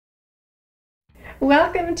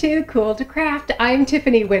Welcome to Cool2Craft. I'm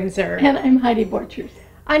Tiffany Windsor. And I'm Heidi Borchers.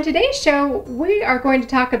 On today's show, we are going to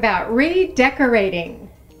talk about redecorating.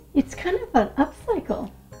 It's kind of an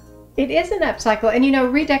upcycle. It is an upcycle, and you know,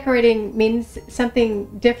 redecorating means something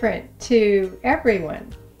different to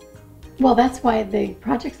everyone. Well, that's why the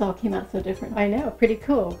projects all came out so different. I know, pretty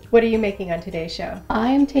cool. What are you making on today's show?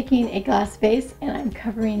 I am taking a glass vase and I'm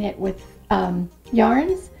covering it with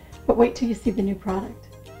yarns, but wait till you see the new product.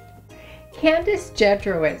 Candace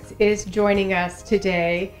Jedrowitz is joining us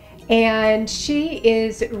today, and she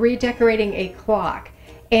is redecorating a clock.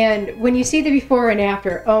 And when you see the before and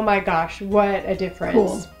after, oh my gosh, what a difference.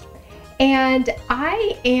 Cool. And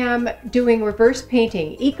I am doing reverse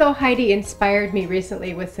painting. Eco Heidi inspired me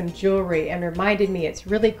recently with some jewelry and reminded me it's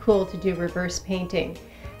really cool to do reverse painting.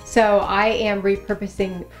 So I am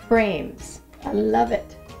repurposing frames. I love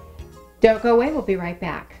it. Don't go away, we'll be right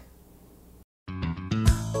back.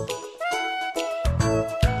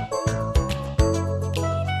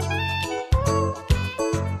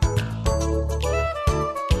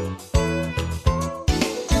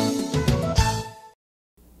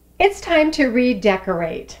 It's time to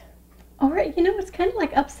redecorate. All right, you know, it's kind of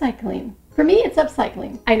like upcycling. For me, it's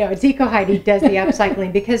upcycling. I know, it's Eco Heidi does the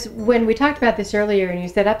upcycling, because when we talked about this earlier and you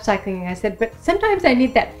said upcycling, I said, but sometimes I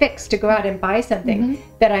need that fix to go out and buy something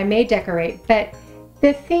that I may decorate. But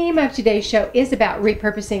the theme of today's show is about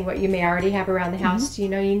repurposing what you may already have around the house. You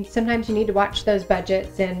know, sometimes you need to watch those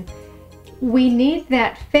budgets, and we need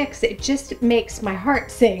that fix. It just makes my heart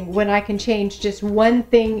sing when I can change just one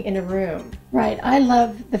thing in a room. Right. I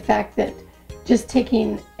love the fact that just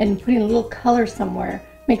taking and putting a little color somewhere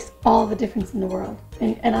makes all the difference in the world.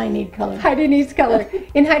 And I need color. Heidi needs color.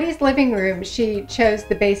 In Heidi's living room, she chose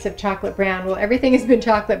the base of chocolate brown. Well, everything has been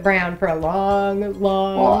chocolate brown for a long time.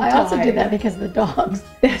 Well, I also did that because of the dogs.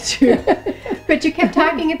 That's true. But you kept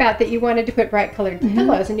talking about that you wanted to put bright colored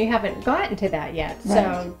pillows, and you haven't gotten to that yet. Right.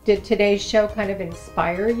 So did today's show kind of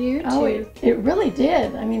inspire you to? Oh, it really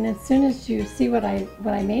did. I mean, as soon as you see what I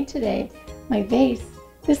made today, my vase,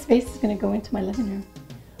 this vase is going to go into my living room.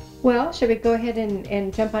 Well, should we go ahead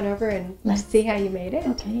and jump on over and Let's see how you made it?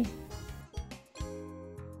 Okay.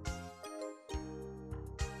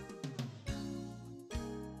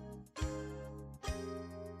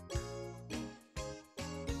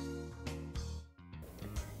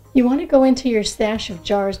 You want to go into your stash of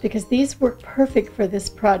jars because these work perfect for this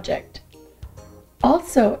project.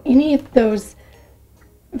 Also, any of those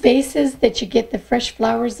vases that you get the fresh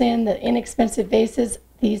flowers in, the inexpensive vases,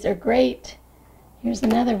 these are great. Here's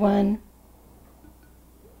another one.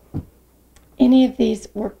 Any of these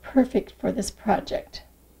work perfect for this project.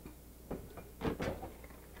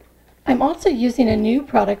 I'm also using a new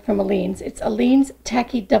product from Aleene's. It's Aleene's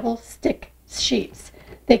Tacky Double Stick Sheets.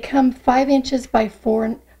 They come 5 inches by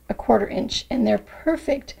 4 1/4 inch, and they're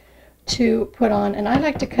perfect to put on. And I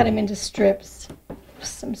like to cut them into strips,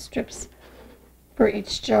 some strips for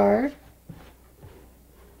each jar.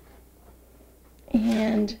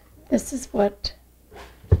 And this is what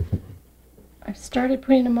I've started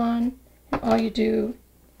putting them on. And all you do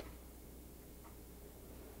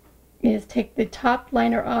is take the top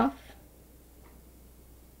liner off,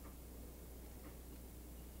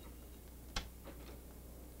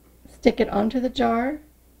 stick it onto the jar,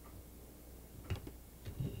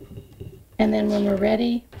 and then when we're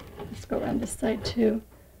ready, let's go around this side too.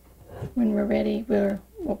 When we're ready,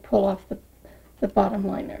 we'll pull off the bottom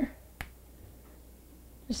liner.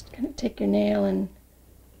 Just kind of take your nail and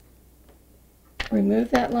remove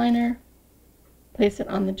that liner, place it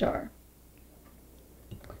on the jar.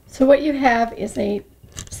 So what you have is a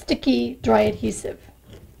sticky dry adhesive.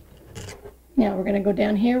 Now we're going to go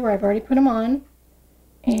down here where I've already put them on,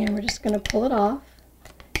 and we're just going to pull it off.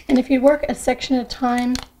 And if you work a section at a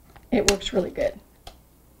time, it works really good.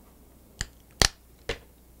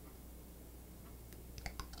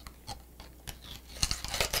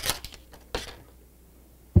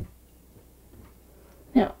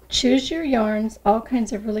 Now, choose your yarns, all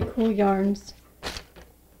kinds of really cool yarns.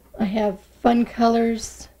 I have fun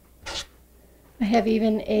colors. I have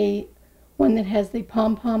even one that has the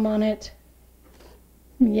pom-pom on it,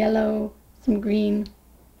 some yellow, some green.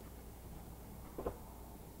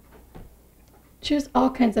 Choose all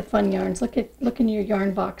kinds of fun yarns. Look in your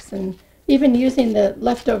yarn box, and even using the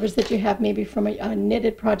leftovers that you have maybe from a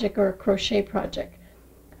knitted project or a crochet project.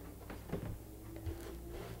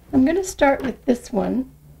 I'm going to start with this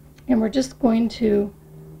one, and we're just going to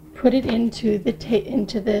put it into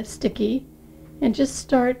the sticky and just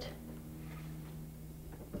start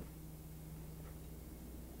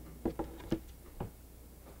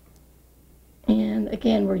And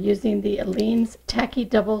again, we're using the Aleene's Tacky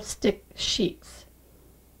Double Stick Sheets.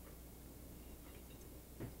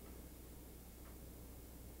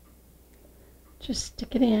 just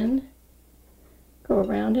stick it in, go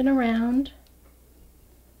around and around.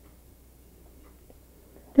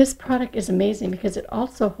 This product is amazing because it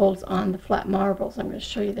also holds on the flat marbles. I'm going to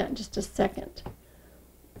show you that in just a second.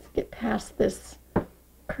 Let's get past this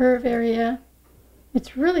curve area.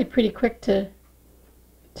 It's really pretty quick to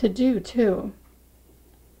do too.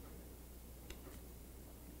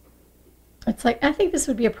 It's like, I think this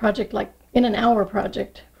would be a project like in an hour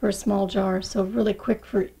project for a small jar, so really quick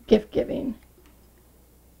for gift giving.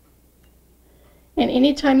 And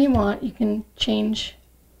anytime you want, you can change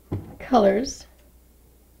colors.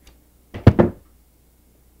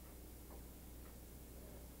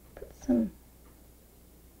 Put some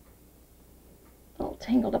all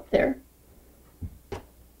tangled up there.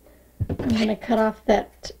 I'm going to cut off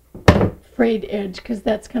that frayed edge because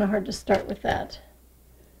that's kind of hard to start with that.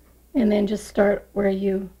 And then just start where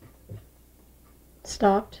you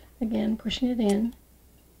stopped, again pushing it in.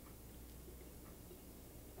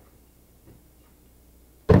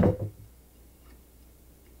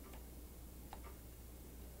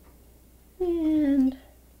 And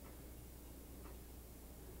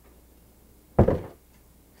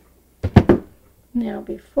now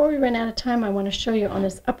before we run out of time, I want to show you on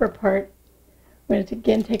this upper part, I'm going to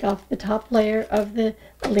again take off the top layer of the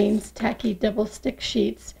Lean's Tacky Double Stick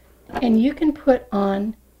Sheets. And you can put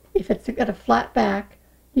on, if it's got a flat back,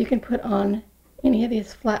 you can put on any of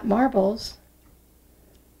these flat marbles,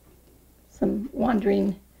 some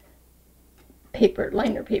wandering paper,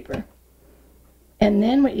 liner paper. And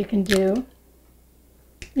then what you can do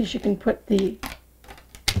is you can put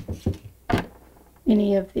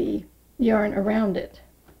any of the yarn around it.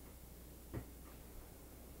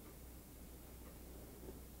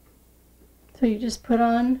 So you just put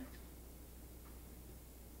on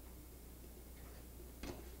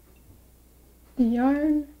the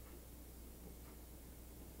yarn,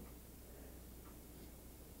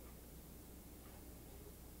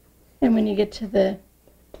 and when you get to the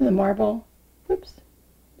marble, oops,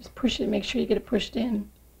 just push it, make sure you get it pushed in.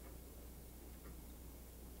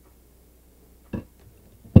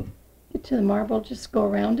 Get to the marble, just go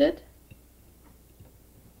around it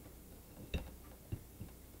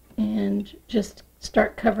and just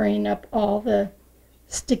start covering up all the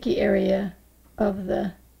sticky area of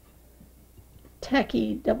the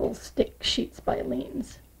Tacky Double Stick Sheets by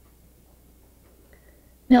Lean's.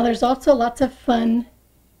 Now there's also lots of fun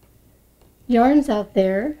yarns out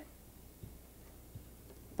there.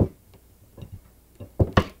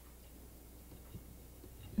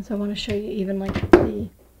 And so I want to show you even like the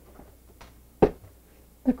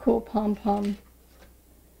cool pom-pom.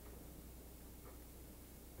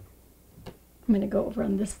 I'm going to go over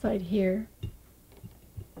on this side here.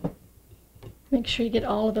 Make sure you get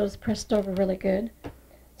all of those pressed over really good.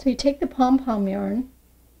 So you take the pom-pom yarn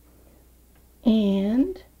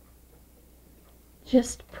and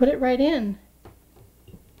just put it right in.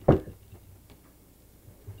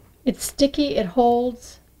 It's sticky, it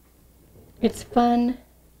holds, it's fun.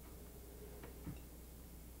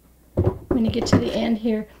 When you get to the end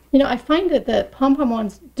here, you know, I find that the pom-pom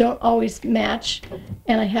ones don't always match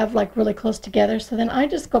and I have like really close together, so then I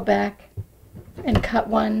just go back and cut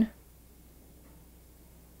one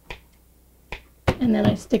and then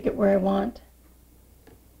I stick it where I want.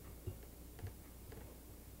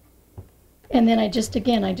 And then I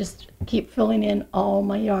just keep filling in all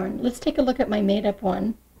my yarn. Let's take a look at my made up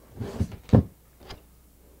one.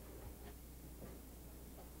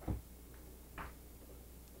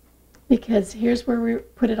 Because here's where we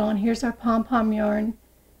put it on. Here's our pom-pom yarn.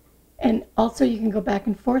 And also you can go back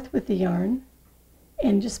and forth with the yarn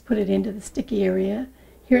and just put it into the sticky area.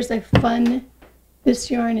 Here's a fun,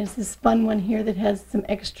 this yarn is this fun one here that has some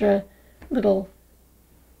extra little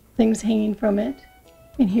things hanging from it.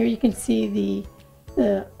 And here you can see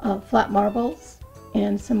the flat marbles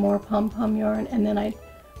and some more pom-pom yarn. And then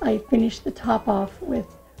I finished the top off with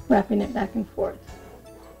wrapping it back and forth.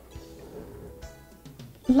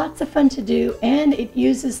 Lots of fun to do, and it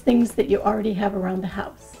uses things that you already have around the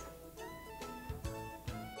house.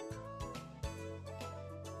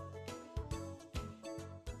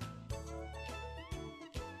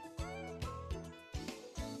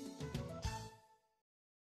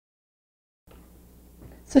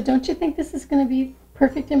 So don't you think this is going to be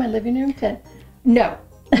perfect in my living room, Ted? No,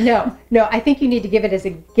 no, no. I think you need to give it as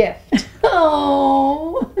a gift.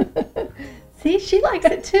 Oh, see, she likes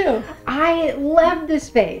it too. I love this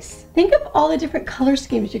space. Think of all the different color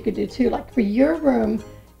schemes you could do too. Like for your room,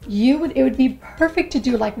 it would be perfect to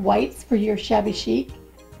do like whites for your shabby chic.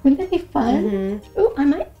 Wouldn't that be fun? Mm-hmm. Ooh,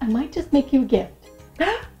 I might just make you a gift.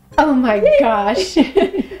 Oh my gosh.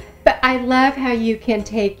 But I love how you can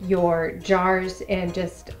take your jars and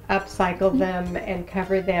just upcycle them and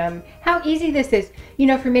cover them. How easy this is. You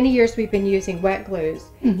know, for many years we've been using wet glues,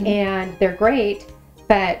 and they're great,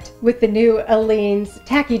 but with the new Aleene's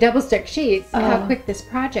tacky double stick sheets, how quick this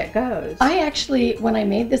project goes. I actually, when I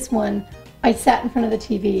made this one, I sat in front of the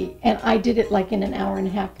TV and I did it like in an hour and a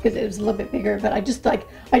half because it was a little bit bigger, but I just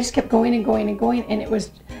kept going and going and going, and it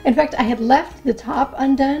was, in fact, I had left the top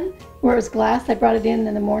undone where it was glass. I brought it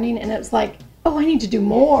in the morning and it was like, oh, I need to do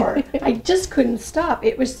more. I just couldn't stop.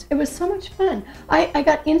 It was so much fun. I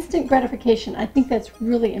got instant gratification. I think that's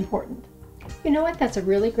really important. You know what? That's a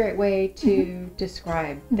really great way to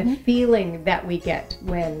describe the feeling that we get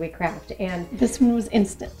when we craft. And this one was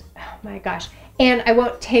instant. Oh my gosh. And I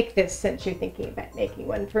won't take this since you're thinking about making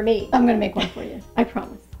one for me. I'm going to make one for you. I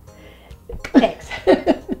promise. Thanks.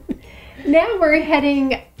 Now we're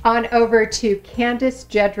heading on over to Candace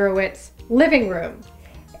Jedrowitz's living room.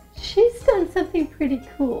 She's done something pretty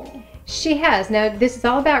cool. She has. Now this is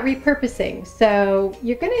all about repurposing. So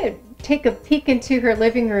you're going to take a peek into her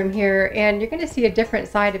living room here and you're going to see a different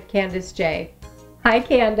side of Candace J. Hi,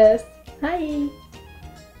 Candace. Hi.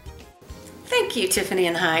 Thank you, Tiffany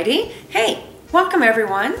and Heidi. Hey, welcome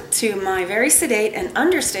everyone to my very sedate and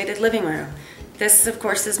understated living room. This, of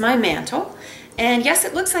course, is my mantle. And yes,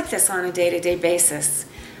 it looks like this on a day-to-day basis.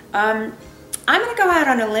 I'm going to go out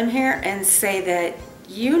on a limb here and say that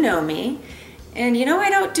you know me. And you know I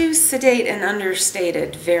don't do sedate and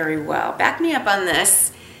understated very well. Back me up on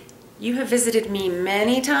this. You have visited me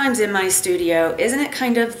many times in my studio. Isn't it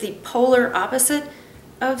kind of the polar opposite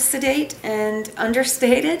of sedate and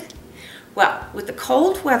understated? Well, with the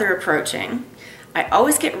cold weather approaching, I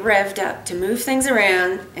always get revved up to move things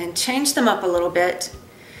around and change them up a little bit.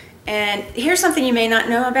 And here's something you may not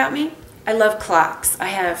know about me. I love clocks. I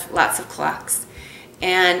have lots of clocks.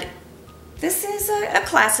 And this is a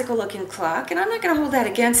classical looking clock, and I'm not going to hold that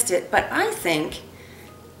against it, but I think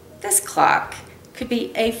this clock could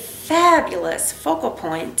be a fabulous focal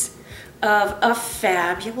point of a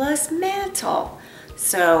fabulous mantle.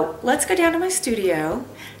 So let's go down to my studio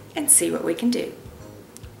and see what we can do.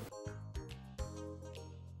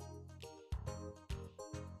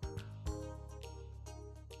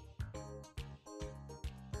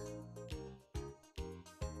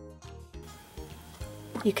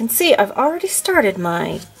 You can see I've already started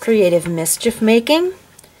my creative mischief making,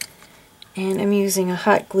 and I'm using a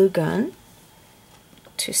hot glue gun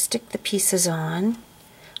to stick the pieces on.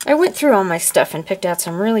 I went through all my stuff and picked out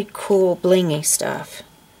some really cool blingy stuff.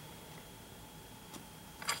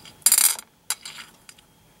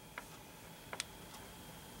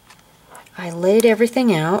 I laid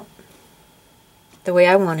everything out the way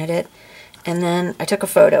I wanted it, and then I took a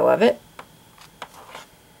photo of it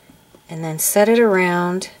and then set it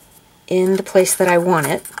around in the place that I want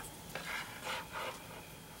it,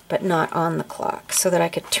 but not on the clock, so that I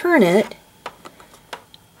could turn it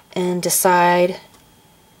and decide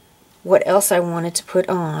what else I wanted to put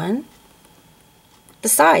on the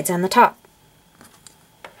sides and the top.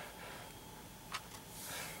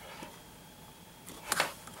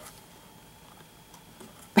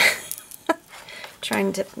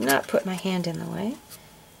 Trying to not put my hand in the way.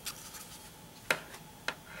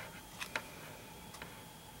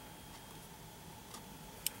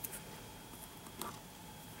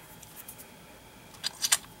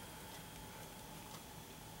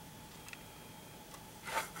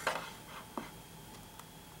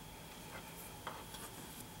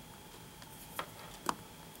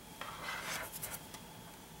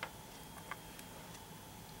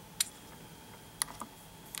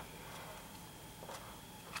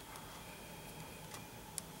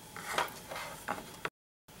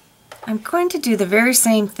 I'm going to do the very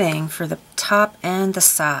same thing for the top and the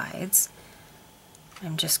sides.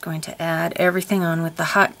 I'm just going to add everything on with the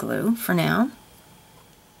hot glue for now.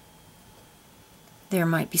 There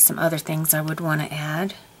might be some other things I would want to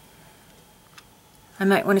add. I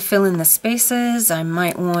might want to fill in the spaces. I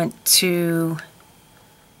might want to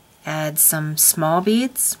add some small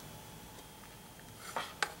beads.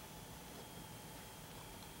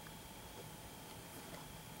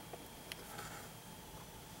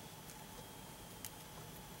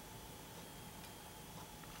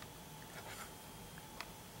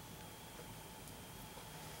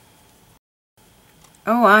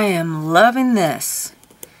 Oh, I am loving this.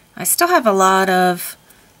 I still have a lot of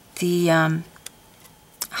the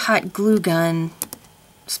hot glue gun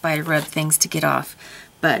spider web things to get off,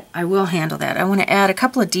 but I will handle that. I want to add a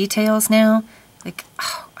couple of details now. Like,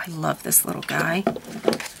 oh, I love this little guy.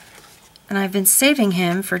 And I've been saving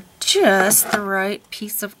him for just the right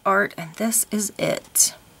piece of art, and this is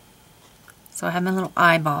it. So I have my little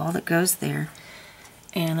eyeball that goes there.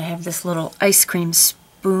 And I have this little ice cream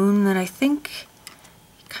spoon that I think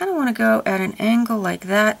you kind of want to go at an angle like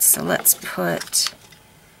that. So let's put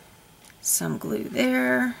some glue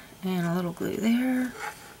there and a little glue there.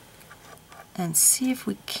 And see if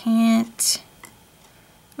we can't,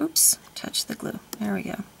 oops, touch the glue. There we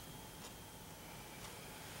go.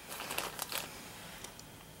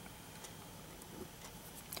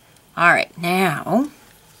 All right, now,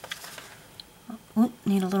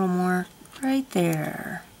 need a little more right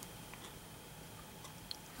there.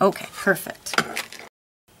 Okay, perfect.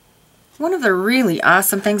 One of the really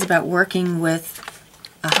awesome things about working with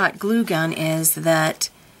a hot glue gun is that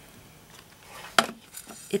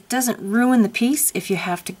it doesn't ruin the piece if you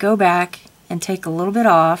have to go back and take a little bit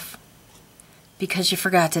off because you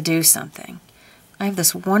forgot to do something. I have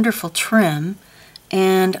this wonderful trim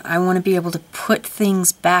and I want to be able to put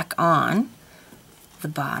things back on the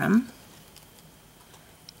bottom,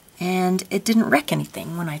 and it didn't wreck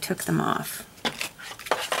anything when I took them off.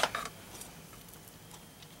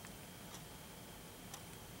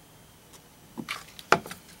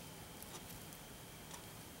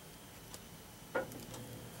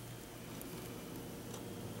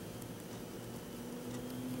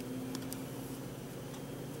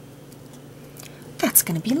 That's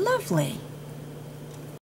going to be lovely.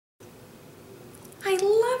 I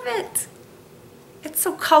love it. It's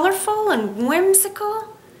so colorful and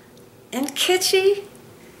whimsical and kitschy.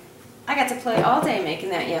 I got to play all day making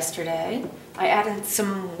that yesterday. I added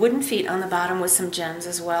some wooden feet on the bottom with some gems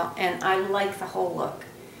as well, and I like the whole look.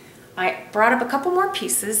 I brought up a couple more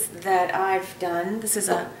pieces that I've done. This is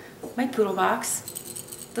my poodle box.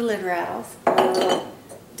 The lid rattles.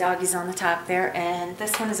 Doggies on the top there, and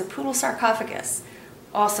this one is a poodle sarcophagus,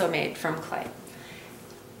 also made from clay.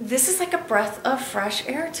 This is like a breath of fresh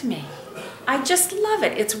air to me. I just love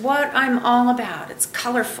it. It's what I'm all about. It's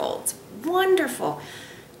colorful. It's wonderful.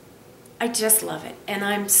 I just love it. And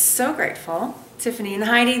I'm so grateful, Tiffany and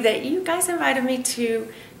Heidi, that you guys invited me to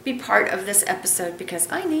be part of this episode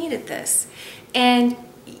because I needed this. And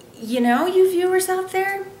you know, you viewers out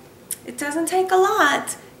there, it doesn't take a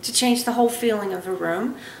lot to change the whole feeling of a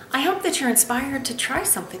room. I hope that you're inspired to try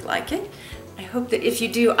something like it. I hope that if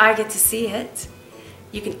you do, I get to see it.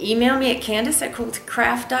 You can email me at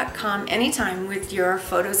Candace@Cool2Craft.com anytime with your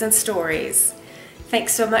photos and stories.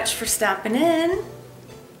 Thanks so much for stopping in.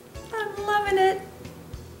 I'm loving it.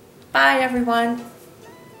 Bye, everyone.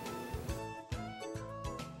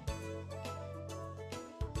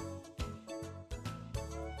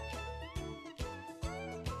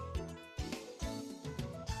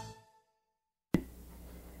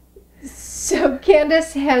 So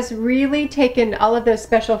Candace has really taken all of those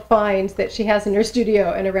special finds that she has in her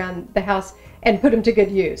studio and around the house and put them to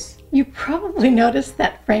good use. You probably noticed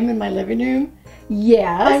that frame in my living room.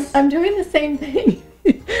 Yes. I'm doing the same thing.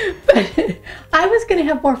 But I was going to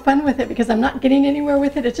have more fun with it because I'm not getting anywhere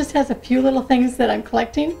with it. It just has a few little things that I'm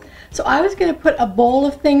collecting. So I was going to put a bowl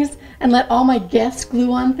of things and let all my guests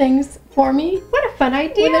glue on things for me. What a fun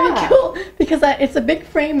idea. Wouldn't that be cool? Because it's a big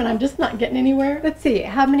frame and I'm just not getting anywhere. Let's see,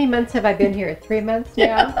 how many months have I been here? 3 months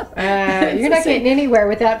now? Yeah. You're not getting anywhere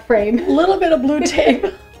with that frame. A little bit of blue tape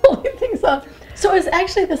holding things up. So it's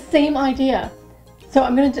actually the same idea. So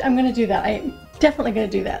I'm gonna do that. I'm definitely gonna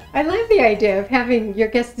do that. I love the idea of having your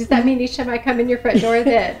guests. Does that mean each time I come in your front door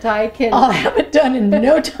that I can... I'll have it done in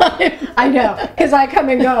no time. I know, because I come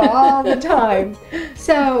and go all the time.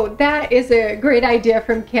 So that is a great idea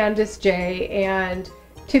from Candace J. And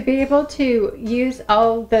to be able to use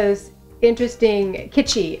all those interesting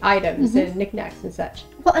kitschy items and knickknacks and such.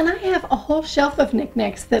 Well, and I have a whole shelf of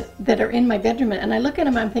knickknacks that are in my bedroom, and I look at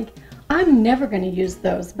them and I'm thinking, I'm never going to use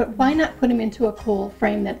those, but why not put them into a cool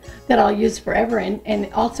frame that I'll use forever,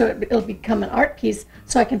 and also it'll become an art piece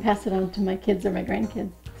so I can pass it on to my kids or my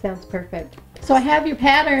grandkids. Sounds perfect. So I have your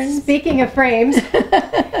patterns. Speaking of frames,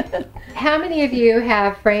 how many of you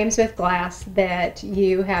have frames with glass that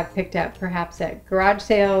you have picked up perhaps at garage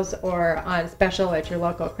sales or on special at your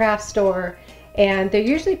local craft store? And they're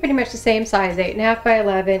usually pretty much the same size, 8.5 by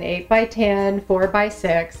 11, 8 by 10, 4 by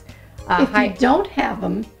 6. If you don't have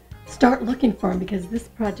them, start looking for them because this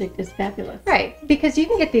project is fabulous. Right, because you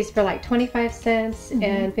can get these for like 25 cents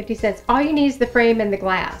and 50 cents. All you need is the frame and the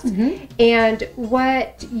glass. And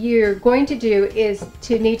what you're going to do is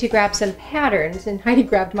to need to grab some patterns, and Heidi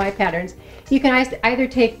grabbed my patterns. You can either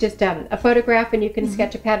take just a photograph and you can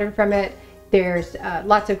sketch a pattern from it. There's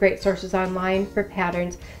lots of great sources online for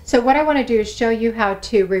patterns. So what I want to do is show you how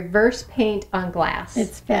to reverse paint on glass.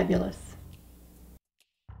 It's fabulous.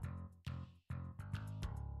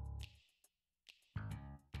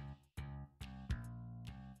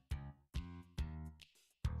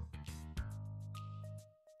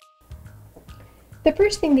 The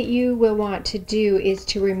first thing that you will want to do is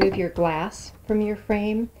to remove your glass from your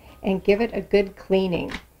frame and give it a good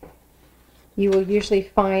cleaning. You will usually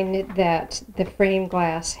find that the frame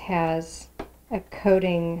glass has a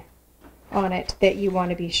coating on it that you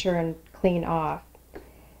want to be sure and clean off.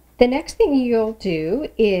 The next thing you'll do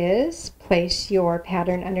is place your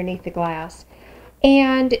pattern underneath the glass.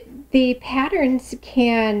 And the patterns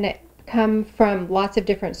can come from lots of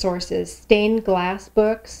different sources. Stained glass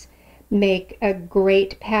books make a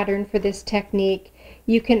great pattern for this technique.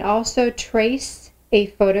 You can also trace a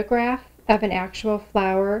photograph of an actual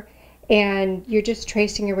flower, and you're just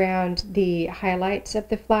tracing around the highlights of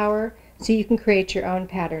the flower, so you can create your own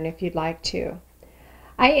pattern if you'd like to.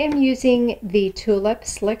 I am using the Tulip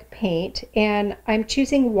Slick Paint, and I'm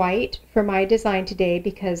choosing white for my design today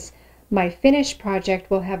because my finished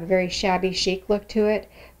project will have a very shabby chic look to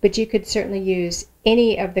it, but you could certainly use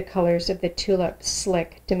any of the colors of the Tulip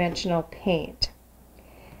Slick dimensional paint.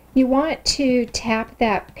 You want to tap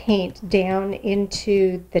that paint down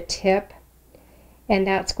into the tip, and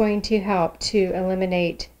that's going to help to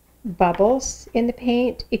eliminate bubbles in the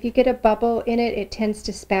paint. If you get a bubble in it, it tends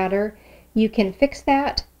to spatter. You can fix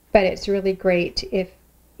that, but it's really great if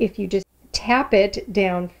you just tap it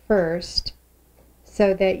down first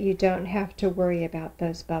so that you don't have to worry about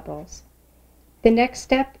those bubbles. The next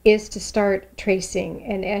step is to start tracing,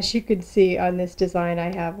 and as you can see on this design,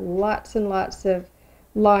 I have lots and lots of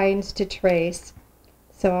lines to trace.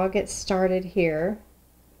 So I'll get started here.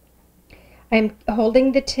 I'm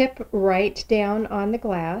holding the tip right down on the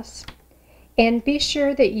glass, and be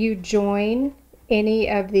sure that you join any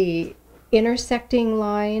of the intersecting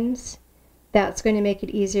lines. That's going to make it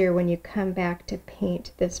easier when you come back to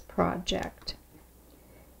paint this project.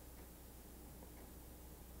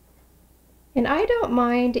 And I don't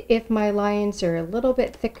mind if my lines are a little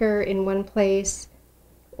bit thicker in one place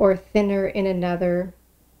or thinner in another.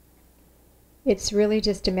 It's really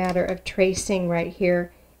just a matter of tracing right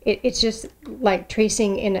here. It's just like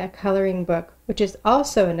tracing in a coloring book, which is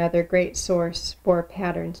also another great source for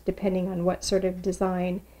patterns depending on what sort of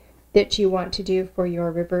design that you want to do for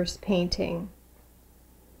your reverse painting.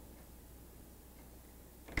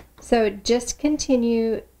 So just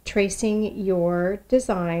continue tracing your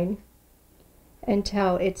design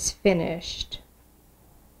until it's finished.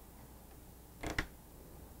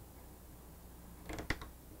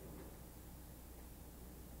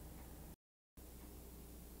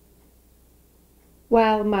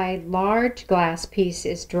 While my large glass piece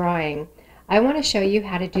is drying, I want to show you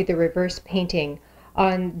how to do the reverse painting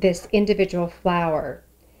on this individual flower.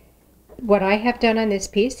 What I have done on this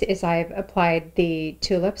piece is I've applied the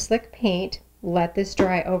Tulip Slick Paint, let this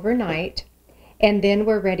dry overnight, and then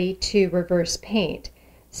we're ready to reverse paint.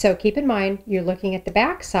 So keep in mind, you're looking at the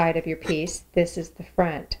back side of your piece. This is the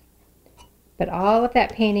front. But all of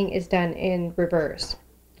that painting is done in reverse.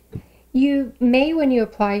 You may, when you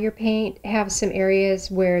apply your paint, have some areas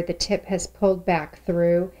where the tip has pulled back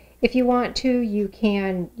through. If you want to, you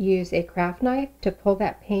can use a craft knife to pull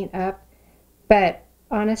that paint up, but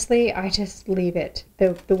honestly, I just leave it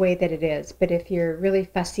the way that it is. But if you're really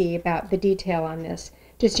fussy about the detail on this,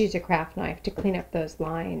 just use a craft knife to clean up those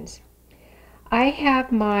lines. I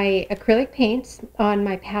have my acrylic paints on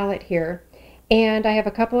my palette here, and I have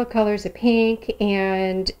a couple of colors of pink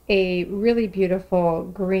and a really beautiful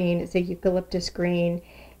green. It's a eucalyptus green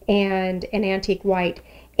and an antique white.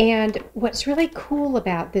 And what's really cool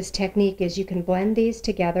about this technique is you can blend these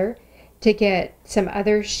together to get some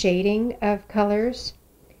other shading of colors.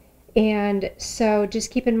 And so just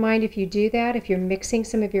keep in mind, if you do that, if you're mixing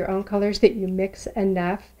some of your own colors, that you mix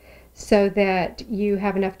enough so that you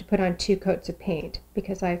have enough to put on 2 coats of paint,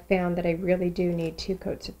 because I've found that I really do need 2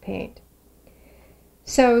 coats of paint.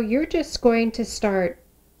 So you're just going to start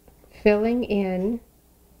filling in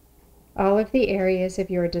all of the areas of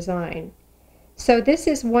your design. So this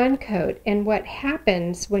is 1 coat, and what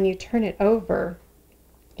happens when you turn it over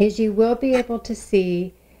is you will be able to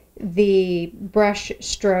see the brush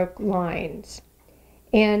stroke lines.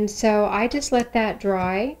 And so I just let that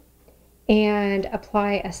dry and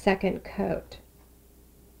apply a 2nd coat.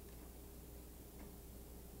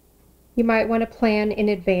 You might want to plan in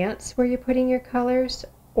advance where you're putting your colors,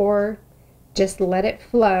 or just let it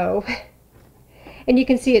flow. And you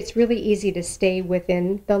can see it's really easy to stay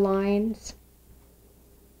within the lines.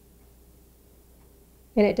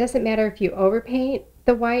 And it doesn't matter if you overpaint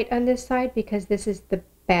the white on this side, because this is the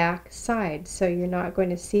back side, so you're not going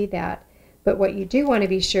to see that. But what you do want to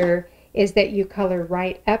be sure is that you color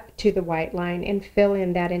right up to the white line and fill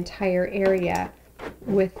in that entire area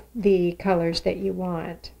with the colors that you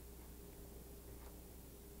want.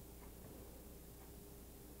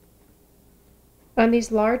 On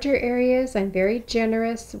these larger areas, I'm very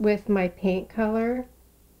generous with my paint color.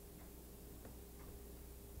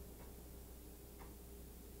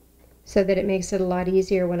 So that it makes it a lot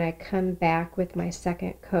easier when I come back with my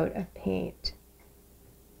second coat of paint.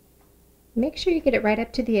 Make sure you get it right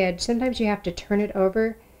up to the edge. Sometimes you have to turn it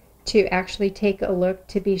over to actually take a look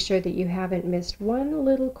to be sure that you haven't missed one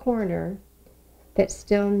little corner that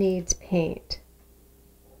still needs paint.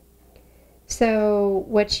 So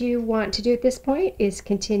what you want to do at this point is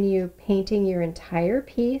continue painting your entire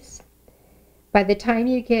piece. By the time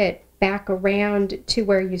you get back around to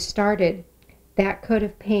where you started, that coat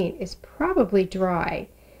of paint is probably dry.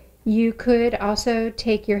 You could also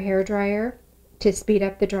take your hairdryer to speed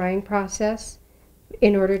up the drying process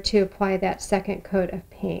in order to apply that second coat of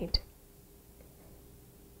paint.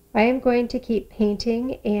 I am going to keep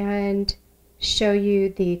painting and show you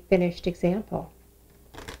the finished example.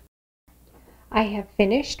 I have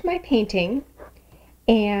finished my painting,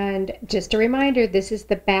 and just a reminder, this is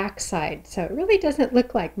the back side, so it really doesn't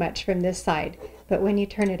look like much from this side, but when you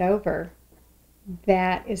turn it over,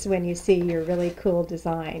 that is when you see your really cool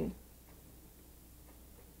design.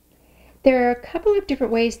 There are a couple of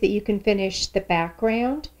different ways that you can finish the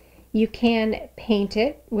background. You can paint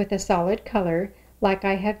it with a solid color, like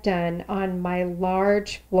I have done on my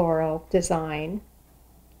large floral design.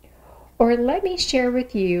 Or let me share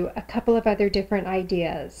with you a couple of other different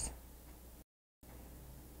ideas.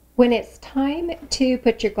 When it's time to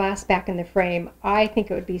put your glass back in the frame, I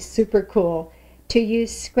think it would be super cool to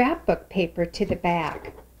use scrapbook paper to the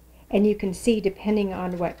back. And you can see, depending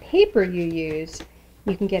on what paper you use,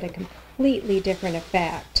 you can get a completely different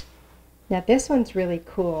effect. Now this one's really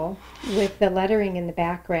cool with the lettering in the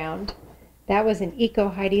background. That was an Eco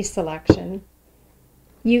Heidi selection.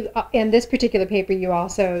 In this particular paper you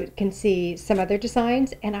also can see some other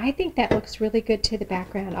designs, and I think that looks really good to the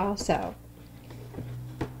background also.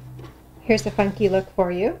 Here's a funky look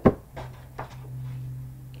for you.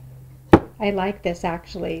 I like this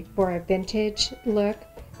actually for a vintage look.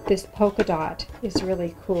 This polka dot is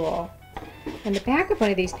really cool. And the back of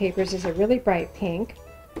one of these papers is a really bright pink.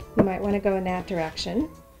 You might want to go in that direction.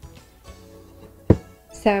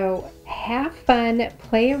 So have fun,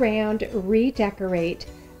 play around, redecorate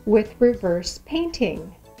with reverse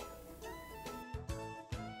painting.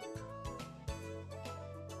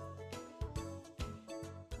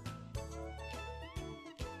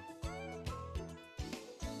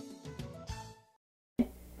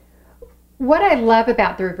 What I love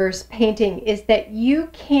about the reverse painting is that you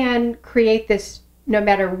can create this no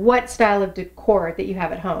matter what style of decor that you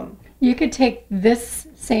have at home. You could take this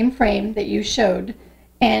same frame that you showed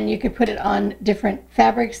and you could put it on different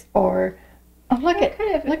fabrics, or I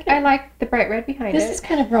like the bright red behind it. This is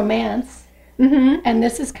kind of romance. And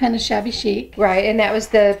this is kind of shabby chic. Right, and that was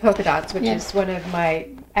the polka dots, which is one of my,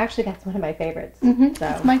 actually that's one of my favorites. So.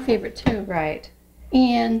 It's my favorite too. Right.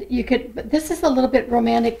 And you could, but this is a little bit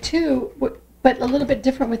romantic too, but a little bit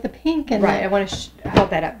different with the pink. And right, I want to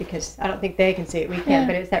hold that up because I don't think they can see it. We can,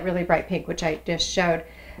 but it's that really bright pink, which I just showed.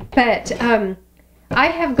 But I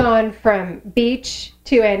have gone from beach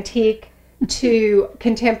to antique to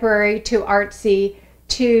contemporary to artsy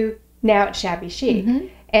to now it's shabby chic.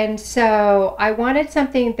 And so I wanted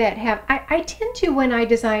something that I tend to, when I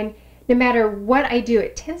design, no matter what I do,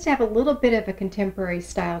 it tends to have a little bit of a contemporary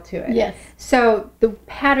style to it. Yes. So the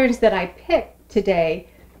patterns that I picked today,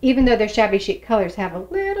 even though they're shabby chic colors, have a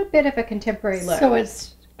little bit of a contemporary look. So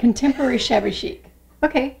it's contemporary shabby chic.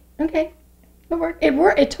 Okay. Okay.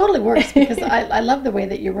 It totally works because I love the way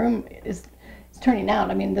that your room is turning out.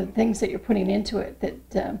 I mean, the things that you're putting into it,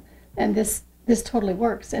 and this totally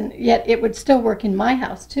works. And yet it would still work in my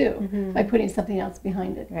house too, by putting something else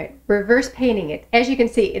behind it. Right. Reverse painting it. As you can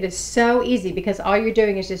see, it is so easy because all you're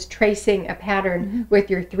doing is just tracing a pattern with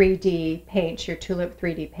your 3D paints, your tulip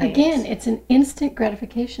 3D paints. Again, it's an instant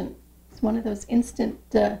gratification. It's one of those instant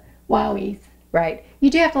wowies. Right. You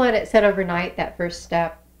do have to let it set overnight, that first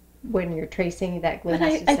step, when you're tracing that glue. But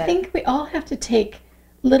I think we all have to take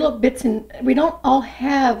little bits, and we don't all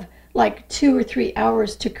have like 2 or 3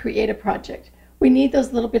 hours to create a project. We need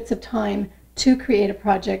those little bits of time to create a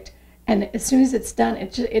project, and as soon as it's done,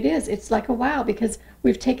 it's like a wow, because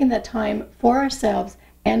we've taken that time for ourselves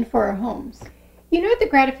and for our homes. You know what the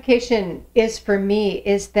gratification is for me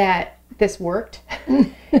is that this worked.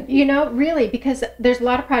 You know, really, because there's a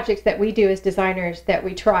lot of projects that we do as designers that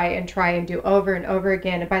we try and do over and over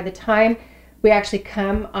again, and by the time we actually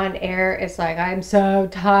come on air, it's like, I'm so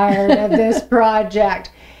tired of this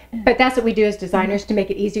project. But that's what we do as designers to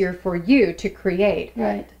make it easier for you to create.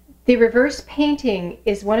 Right. The reverse painting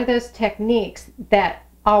is one of those techniques that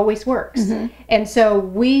always works. And so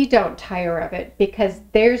we don't tire of it because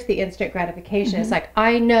there's the instant gratification. It's like,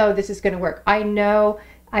 I know this is going to work. I know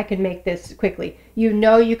I can make this quickly. You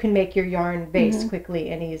know you can make your yarn vase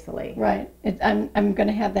quickly and easily. Right. I'm going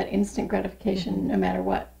to have that instant gratification no matter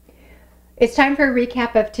what. It's time for a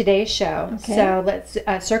recap of today's show. Okay. So let's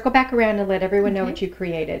circle back around and let everyone know what you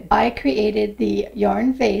created. I created the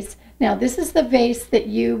yarn vase. Now, this is the vase that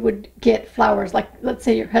you would get flowers, like let's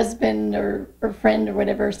say your husband or friend or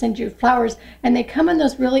whatever sends you flowers, and they come in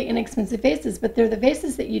those really inexpensive vases, but they're the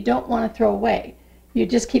vases that you don't want to throw away. You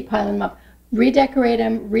just keep piling them up. Redecorate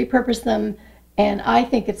them, repurpose them, and I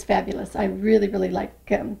think it's fabulous. I really, really like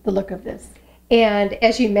the look of this. And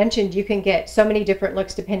as you mentioned, you can get so many different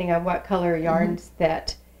looks depending on what color yarns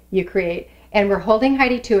that you create. And we're holding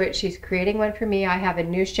Heidi to it. She's creating one for me. I have a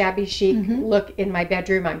new shabby chic look in my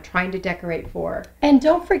bedroom I'm trying to decorate for. And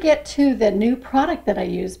don't forget, too, the new product that I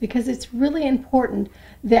use, because it's really important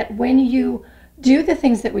that when you do the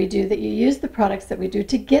things that we do, that you use the products that we do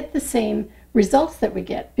to get the same results that we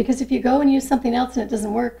get. Because if you go and use something else and it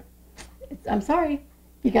doesn't work, I'm sorry.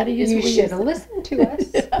 You got to use what we use. You should have listened to us.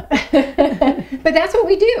 But that's what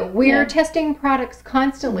we do. We're testing products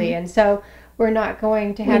constantly. And so we're not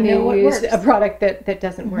going to have you use a product that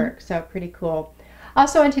doesn't work. So pretty cool.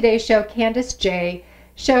 Also on today's show, Candace J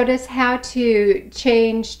showed us how to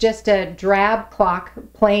change just a drab clock,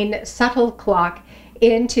 plain subtle clock,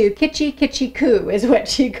 into kitschy coo is what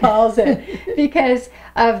she calls it, because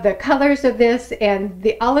of the colors of this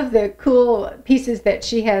and all of the cool pieces that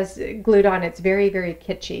she has glued on. It's very, very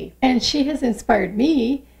kitschy. And she has inspired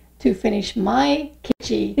me to finish my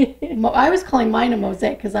kitschy. I was calling mine a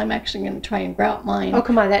mosaic because I'm actually going to try and grout mine. Oh,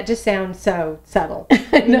 come on. That just sounds so subtle.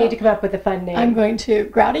 You need to come up with a fun name. I'm going to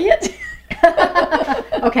grouty it.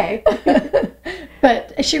 Okay.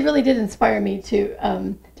 But she really did inspire me to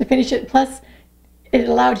finish it. Plus, it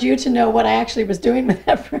allowed you to know what I actually was doing with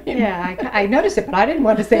that frame. Yeah, I noticed it, but I didn't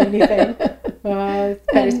want to say anything. That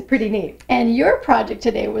was pretty neat. And your project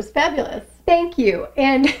today was fabulous. Thank you.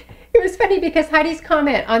 And it was funny because Heidi's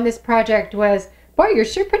comment on this project was, boy, you're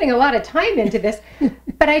sure putting a lot of time into this.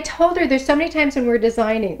 But I told her there's so many times when we're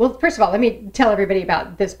designing. Well, first of all, let me tell everybody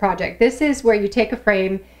about this project. This is where you take a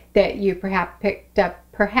frame that you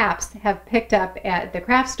perhaps have picked up at the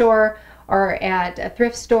craft store or at a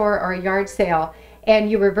thrift store or a yard sale,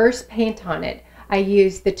 and you reverse paint on it. I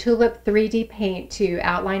used the Tulip 3D paint to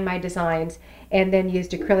outline my designs, and then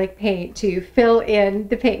used acrylic paint to fill in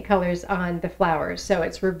the paint colors on the flowers. So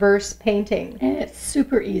it's reverse painting. And it's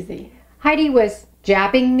super easy. Heidi was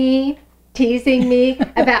jabbing me, teasing me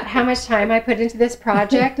about how much time I put into this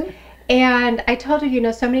project. And I told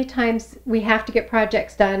her, so many times we have to get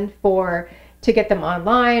projects done to get them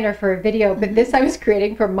online or for a video, but this I was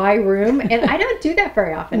creating for my room, and I don't do that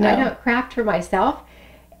very often. No. I don't craft for myself,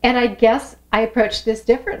 and I guess I approached this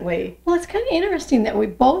differently. Well, it's kind of interesting that we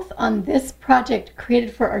both on this project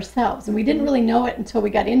created for ourselves, and we didn't really know it until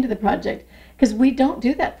we got into the project, because we don't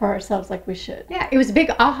do that for ourselves like we should. Yeah, it was a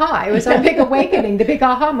big aha. It was our big awakening, the big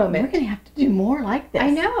aha moment. We're going to have to do more like this.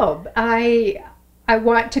 I know. I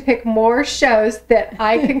want to pick more shows that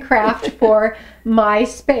I can craft for my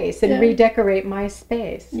space and redecorate my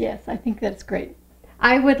space. Yes, I think that's great.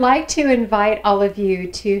 I would like to invite all of you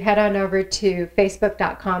to head on over to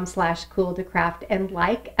facebook.com/Cool2Craft and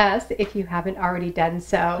like us if you haven't already done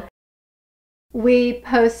so. We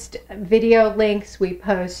post video links, we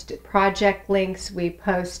post project links, we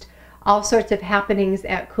post all sorts of happenings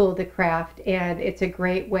at Cool2Craft, and it's a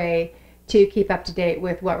great way to keep up to date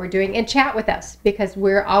with what we're doing and chat with us, because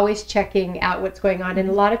we're always checking out what's going on. And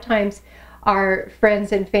a lot of times our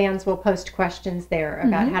friends and fans will post questions there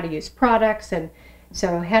about how to use products. And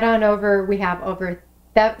so head on over. We have over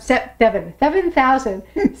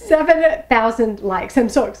 7,000 likes. I'm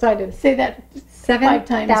so excited. Say that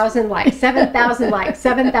 7,000 likes, 7,000 likes,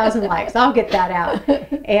 7,000 likes. I'll get that out.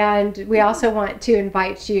 And we also want to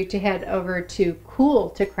invite you to head over to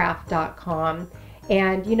Cool2Craft.com.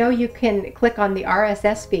 And you can click on the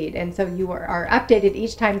RSS feed, and so you are updated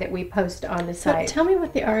each time that we post on the site. So tell me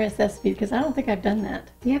what the RSS feed, because I don't think I've done that.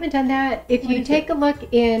 You haven't done that? If you take a look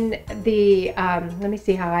in the, let me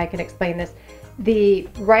see how I can explain this.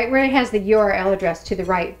 Right where it has the URL address to the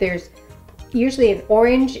right, there's usually an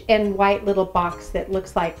orange and white little box that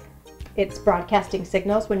looks like it's broadcasting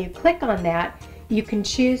signals. When you click on that, you can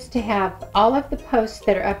choose to have all of the posts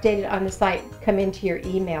that are updated on the site come into your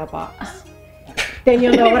email box. Then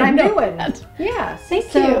you'll know what I'm doing. Yeah. Thank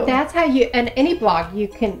you. So that's how and any blog,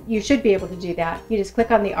 you should be able to do that. You just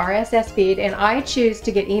click on the RSS feed, and I choose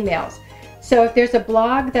to get emails. So if there's a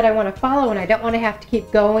blog that I want to follow and I don't want to have to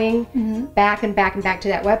keep going back and back and back to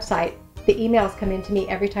that website, the emails come in to me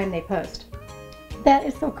every time they post. That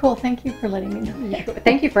is so cool. Thank you for letting me know.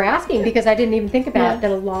 Thank you for asking, because I didn't even think about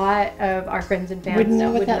that a lot of our friends and fans Wouldn't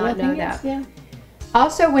know what would that not know thing that. is. Yeah.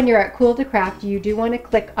 Also, when you're at Cool2Craft, you do want to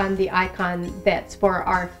click on the icon that's for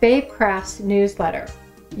our Fave Crafts newsletter.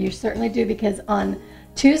 You certainly do, because on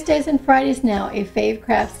Tuesdays and Fridays now, a Fave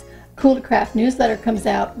Crafts Cool2Craft newsletter comes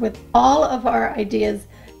out with all of our ideas,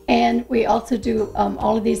 and we also do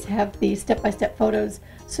all of these have the step-by-step photos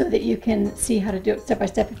so that you can see how to do it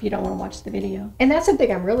step-by-step if you don't want to watch the video. And that's something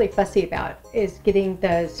I'm really fussy about, is getting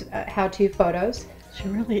those how-to photos. She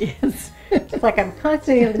really is. It's like I'm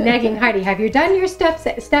constantly nagging Heidi, have you done your step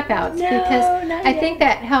outs? No, because not I yet. think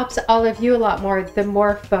that helps all of you a lot more. The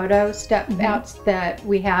more photo step outs that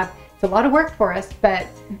we have, it's a lot of work for us, but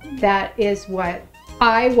that is what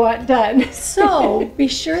I want done. So be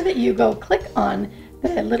sure that you go click on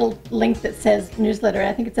the little link that says newsletter.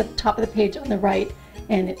 I think it's at the top of the page on the right,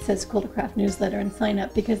 and it says Cool2Craft newsletter, and sign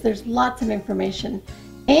up, because there's lots of information.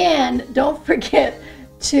 And don't forget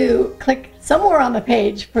to click somewhere on the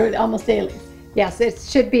page for Almost Dailies. Yes, it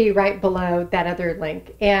should be right below that other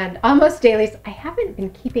link. And Almost Dailies, I haven't been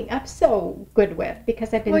keeping up so good with,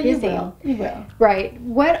 because I've been busy. You will. Right.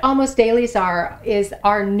 What Almost Dailies are is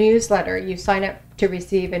our newsletter. You sign up to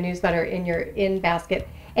receive a newsletter in your basket,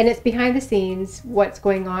 and it's behind the scenes, what's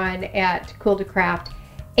going on at Cool2Craft,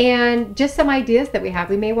 and just some ideas that we have.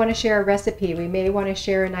 We may want to share a recipe. We may want to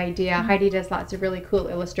share an idea. Heidi does lots of really cool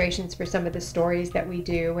illustrations for some of the stories that we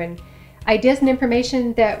do, and ideas and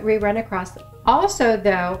information that we run across. Also,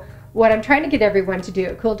 though, what I'm trying to get everyone to do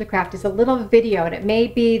at Cool2Craft is a little video, and it may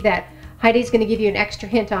be that Heidi's going to give you an extra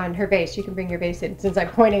hint on her vase. You can bring your vase in since I'm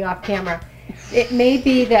pointing off camera. It may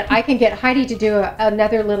be that I can get Heidi to do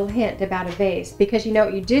another little hint about a vase, because you know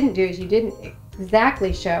what you didn't do is you didn't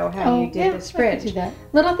exactly show how you did this fridge. Do that.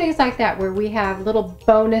 Little things like that, where we have little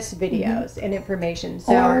bonus videos and information.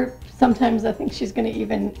 So, or sometimes I think she's going to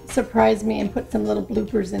even surprise me and put some little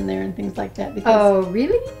bloopers in there and things like that. Because oh,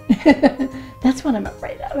 really? that's what I'm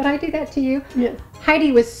afraid of. Would I do that to you? Yes.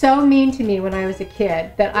 Heidi was so mean to me when I was a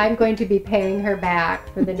kid that I'm going to be paying her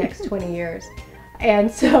back for the next 20 years.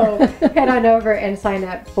 And so head on over and sign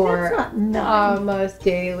up for That's not nice. Almost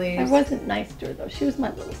Dailies. I wasn't nice to her, though. She was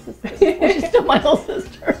my little sister. Well, she's still my little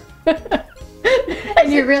sister.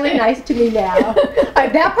 And you're really nice to me now.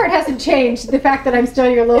 That part hasn't changed, the fact that I'm still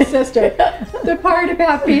your little sister. The part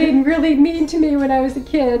about being really mean to me when I was a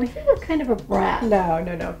kid. You were kind of a brat.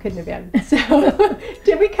 No, couldn't have been. So,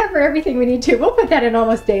 did we cover everything we need to? We'll put that in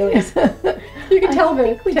Almost Dailies. You can tell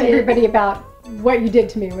everybody about what you did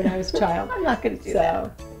to me when I was a child. I'm not going to do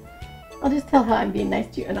that. I'll just tell how I'm being nice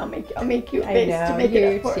to you, and I'll make you a I face know, to make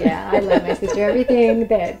it up for. Yeah, I love my sister. Everything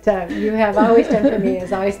that you have always done for me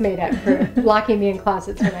is always made up for locking me in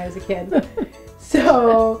closets when I was a kid.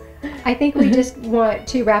 So I think we just want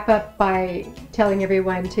to wrap up by telling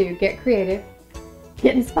everyone to get creative,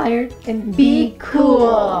 Get inspired, and be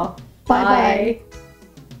cool. Bye-bye.